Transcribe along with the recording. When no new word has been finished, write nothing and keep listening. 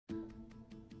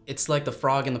It's like the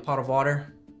frog in the pot of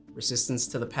water. Resistance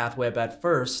to the Pathweb at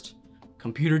first.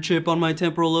 Computer chip on my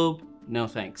temporal lobe? No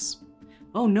thanks.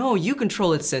 Oh no, you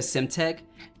control it, says Simtech.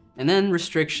 And then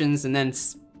restrictions, and then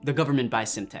the government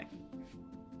buys Simtech.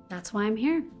 That's why I'm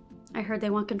here. I heard they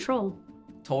want control.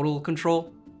 Total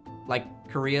control? Like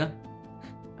Korea?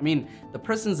 I mean, the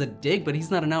person's a dig, but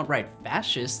he's not an outright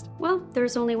fascist. Well,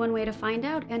 there's only one way to find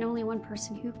out, and only one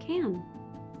person who can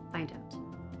find out.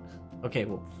 Okay,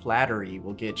 well, flattery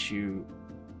will get you,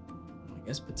 I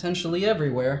guess, potentially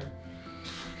everywhere.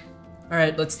 All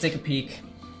right, let's take a peek.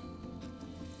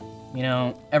 You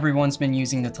know, everyone's been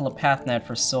using the telepathnet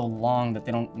for so long that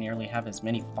they don't nearly have as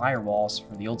many firewalls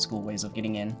for the old school ways of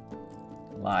getting in.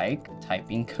 Like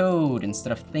typing code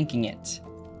instead of thinking it.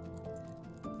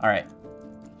 All right,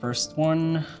 first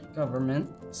one, government,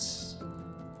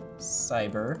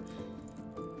 cyber.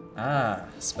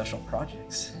 Special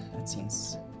projects. That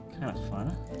seems kind of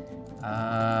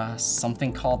fun.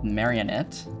 Something called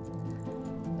Marionette.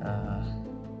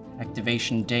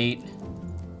 Activation date,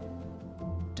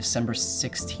 December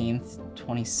 16th,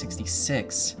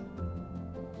 2066.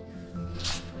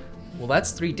 Well,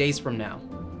 that's 3 days from now.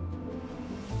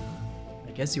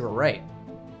 I guess you were right.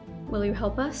 Will you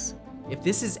help us? If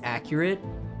this is accurate,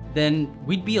 then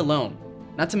we'd be alone.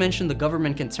 Not to mention the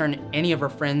government can turn any of our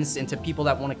friends into people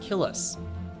that want to kill us.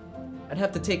 I'd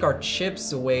have to take our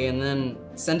chips away and then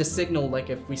send a signal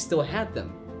like if we still had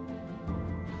them.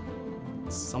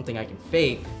 It's something I can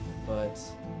fake, but...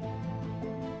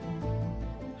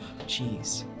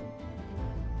 Jeez.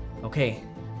 Okay.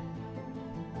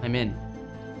 I'm in.